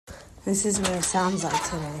This is what it sounds like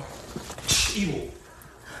today. Evil.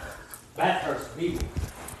 Bad person. Evil.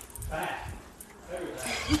 Bad.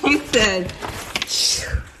 You said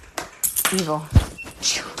evil.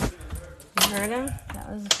 You heard him? That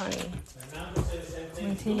was funny.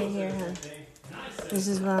 Wait till you hear him. This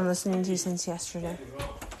is what I'm listening to since yesterday.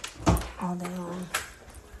 All day long.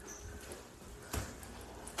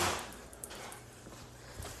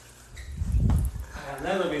 I've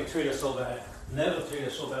never been treated so bad. Never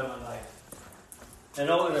treated so bad in my life. And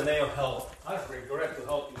all in the name of help. I regret to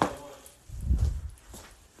help you so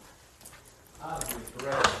much. I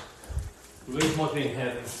regret. Luis must be in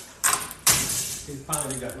heaven. He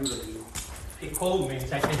finally got rid of you. He called me and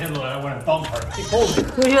said, I can't handle it. I want to bump her. He called me.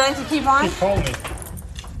 Would you like to keep on? He called me.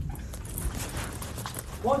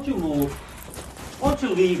 Why don't you move? Why don't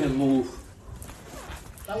you leave and move?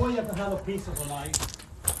 That way you have to have a piece of a life.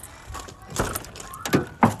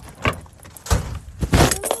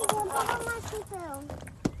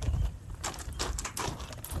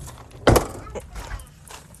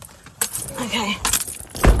 Okay.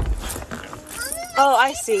 Oh,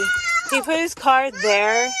 I see. He put his car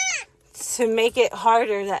there to make it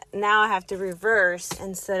harder that now I have to reverse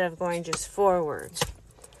instead of going just forward.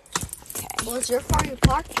 Okay. Well, it's your fault you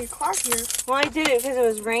parked your car here. Well, I did it because it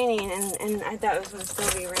was raining and I thought it was going to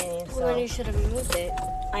still be raining. So Well, then you should have moved it.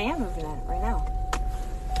 I am moving it right now.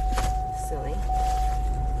 Silly.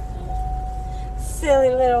 Silly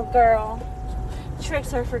little girl.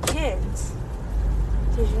 Tricks are for kids.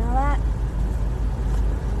 Did you know that?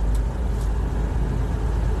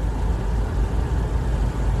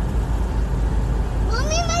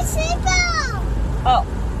 Oh,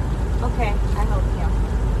 okay. I hope you.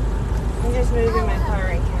 I'm just moving my car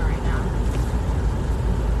right here, right now.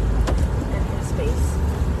 In his space.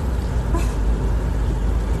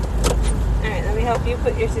 Alright, let me help you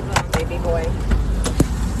put your seatbelt on, baby boy.